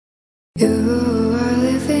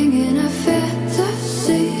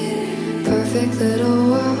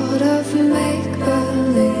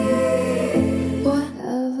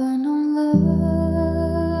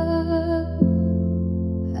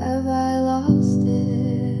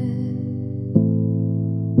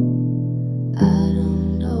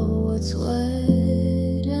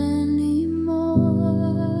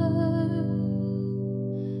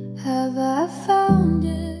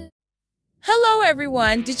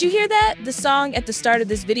everyone, did you hear that? The song at the start of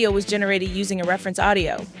this video was generated using a reference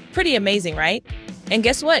audio. Pretty amazing, right? And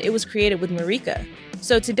guess what? It was created with Mureka.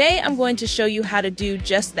 So today I'm going to show you how to do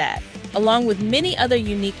just that, along with many other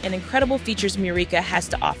unique and incredible features Mureka has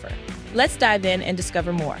to offer. Let's dive in and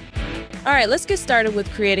discover more. All right, let's get started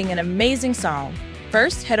with creating an amazing song.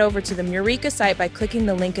 First, head over to the Mureka site by clicking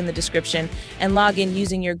the link in the description and log in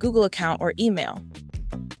using your Google account or email.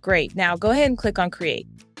 Great, now go ahead and click on Create.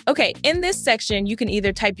 Okay, in this section, you can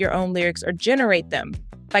either type your own lyrics or generate them.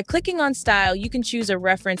 By clicking on Style, you can choose a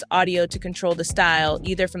reference audio to control the style,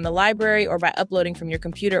 either from the library or by uploading from your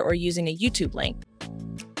computer or using a YouTube link.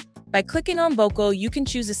 By clicking on Vocal, you can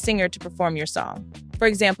choose a singer to perform your song. For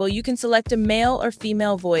example, you can select a male or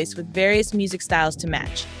female voice with various music styles to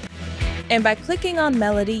match. And by clicking on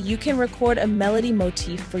Melody, you can record a melody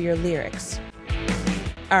motif for your lyrics.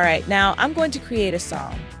 All right, now I'm going to create a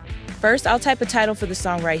song. First, I'll type a title for the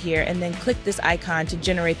song right here and then click this icon to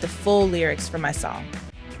generate the full lyrics for my song.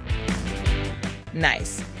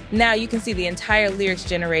 Nice. Now you can see the entire lyrics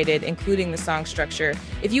generated, including the song structure.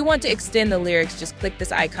 If you want to extend the lyrics, just click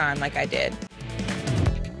this icon like I did.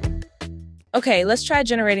 Okay, let's try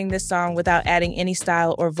generating this song without adding any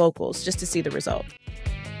style or vocals, just to see the result.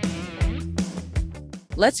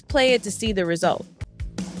 Let's play it to see the result.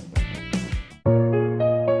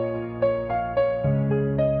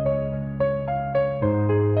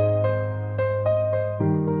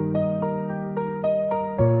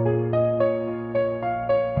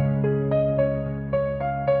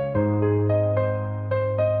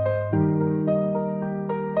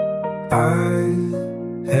 I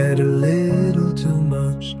had a little too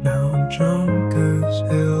much, now I'm drunk as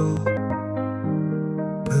hell.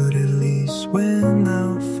 But at least when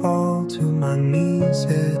I fall to my knees,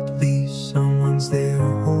 at least someone's there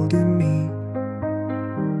holding me.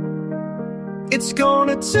 It's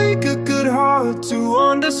gonna take a good heart to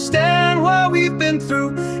understand what we've been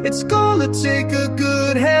through. It's gonna take a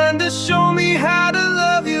good hand to show me how to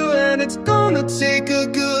love you. And it's gonna take a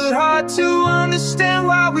good heart to understand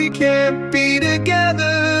why we can't be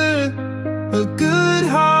together. A good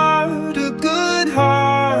heart, a good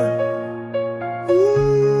heart.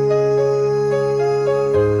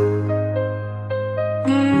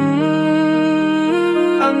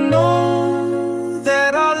 I know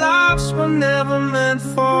that our lives were never meant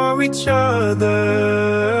for each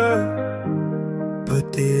other,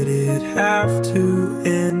 but did it have to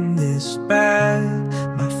end this bad?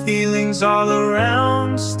 My feelings all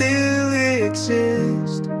around still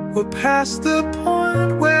exist. We're past the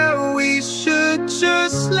point where we should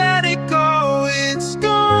just let it go. It's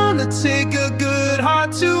gonna take a good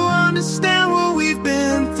heart to understand what we've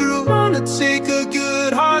been through. Gonna take a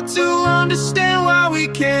good heart to understand why we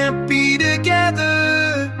can't be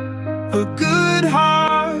together. A good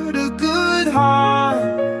heart, a good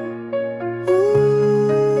heart.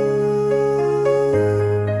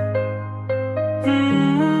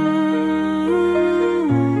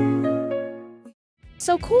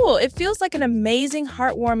 So cool, it feels like an amazing,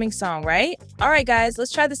 heartwarming song, right? All right, guys,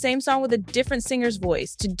 let's try the same song with a different singer's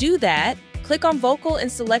voice. To do that, click on Vocal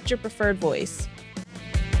and select your preferred voice.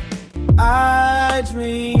 I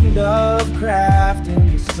dreamed of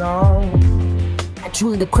crafting a song. I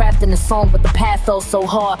dreamed of crafting a song, but the path felt so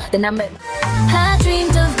hard. Then I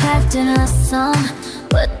dreamed of crafting a song,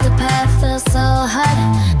 but the path felt so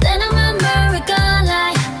hard. Then I met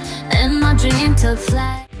Mureka, and my dream took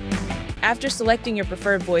flight. After selecting your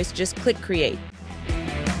preferred voice, just click Create.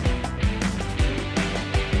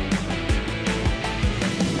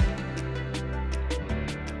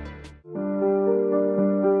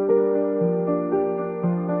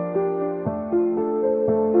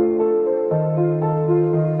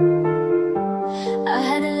 I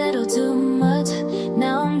had a little too much,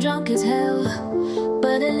 now I'm drunk as hell.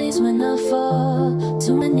 But at least when I fall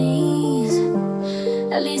to my knees,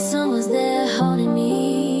 at least someone's there holding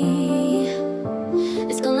me.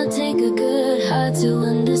 It's gonna take a good heart to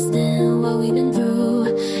understand what we've been through.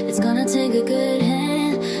 It's gonna take a good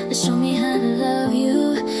hand to show me how to love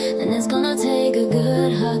you. And it's gonna take a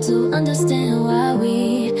good heart to understand why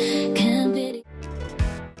we can't be.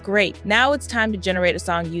 Great, now it's time to generate a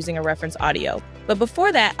song using a reference audio. But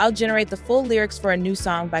before that, I'll generate the full lyrics for a new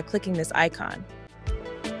song by clicking this icon.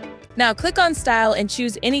 Now click on Style and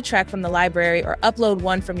choose any track from the library or upload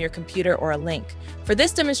one from your computer or a link. For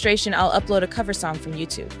this demonstration, I'll upload a cover song from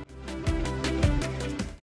YouTube.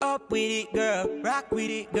 Up with it, girl, rock with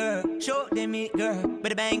it, girl, show them it, girl,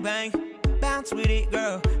 bada bang bang, bounce with it,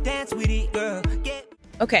 girl, dance with it, girl, get.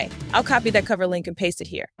 Okay, I'll copy that cover link and paste it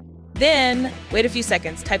here. Then, wait a few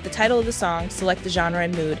seconds, type the title of the song, select the genre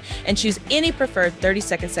and mood, and choose any preferred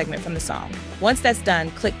 30-second segment from the song. Once that's done,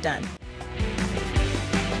 click Done.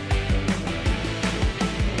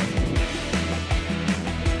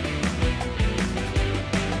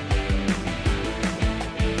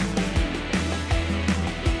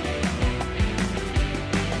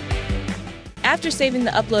 After saving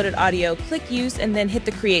the uploaded audio, click Use and then hit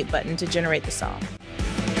the Create button to generate the song.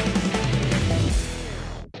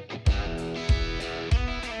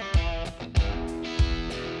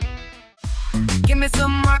 Give me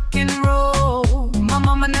some rock and roll. My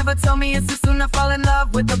mama never told me it's too soon to fall in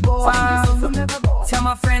love with a boy. Tell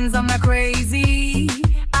my friends I'm not crazy.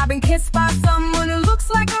 I've been kissed by someone who looks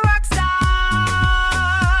like a rock star.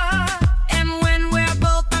 And when we're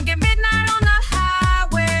both drunk at midnight on the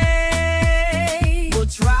highway, we'll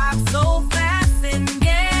drive so fast and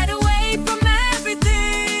get away from everything.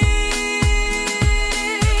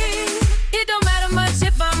 It don't matter much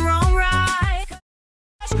if I'm wrong, right?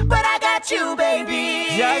 But I got you, baby.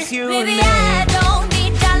 Just you Baby, and me. I don't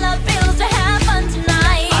need dollar bills to have fun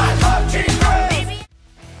tonight.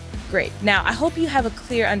 Great. Now, I hope you have a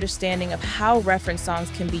clear understanding of how reference songs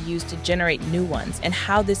can be used to generate new ones and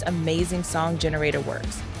how this amazing song generator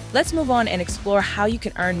works. Let's move on and explore how you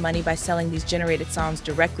can earn money by selling these generated songs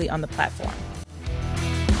directly on the platform.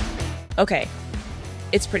 Okay,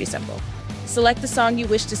 it's pretty simple. Select the song you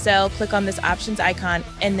wish to sell, click on this options icon,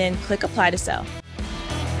 and then click Apply to Sell.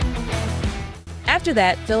 After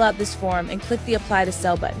that, fill out this form and click the Apply to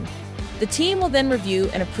Sell button. The team will then review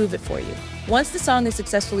and approve it for you. Once the song is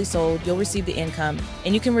successfully sold, you'll receive the income,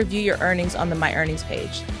 and you can review your earnings on the My Earnings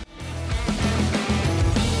page.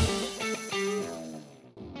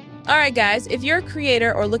 Alright guys, if you're a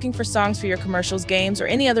creator or looking for songs for your commercials, games, or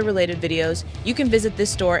any other related videos, you can visit this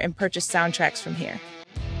store and purchase soundtracks from here.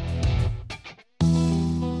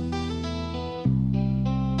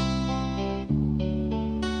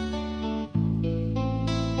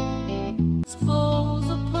 Falls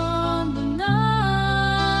upon the night.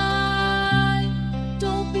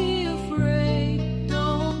 Don't be afraid,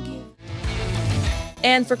 don't give.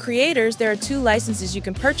 And for creators, there are two licenses you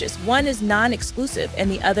can purchase. One is non-exclusive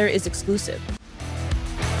and the other is exclusive.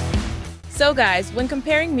 So guys, when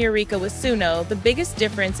comparing Mureka with Suno, the biggest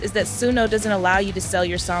difference is that Suno doesn't allow you to sell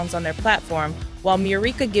your songs on their platform, while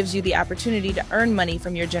Mureka gives you the opportunity to earn money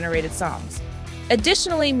from your generated songs.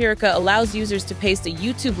 Additionally, Mureka allows users to paste a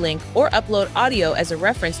YouTube link or upload audio as a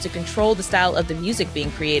reference to control the style of the music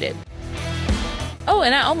being created. Oh,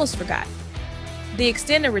 and I almost forgot. The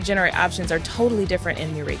extend and regenerate options are totally different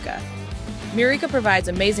in Mureka. Mureka provides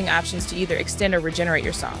amazing options to either extend or regenerate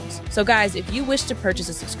your songs. So guys, if you wish to purchase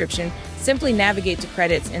a subscription, simply navigate to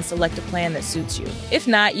credits and select a plan that suits you. If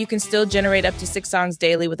not, you can still generate up to 6 songs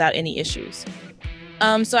daily without any issues.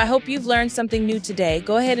 So I hope you've learned something new today.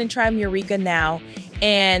 Go ahead and try Mureka now,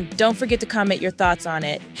 and don't forget to comment your thoughts on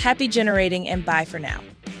it. Happy generating, and bye for now.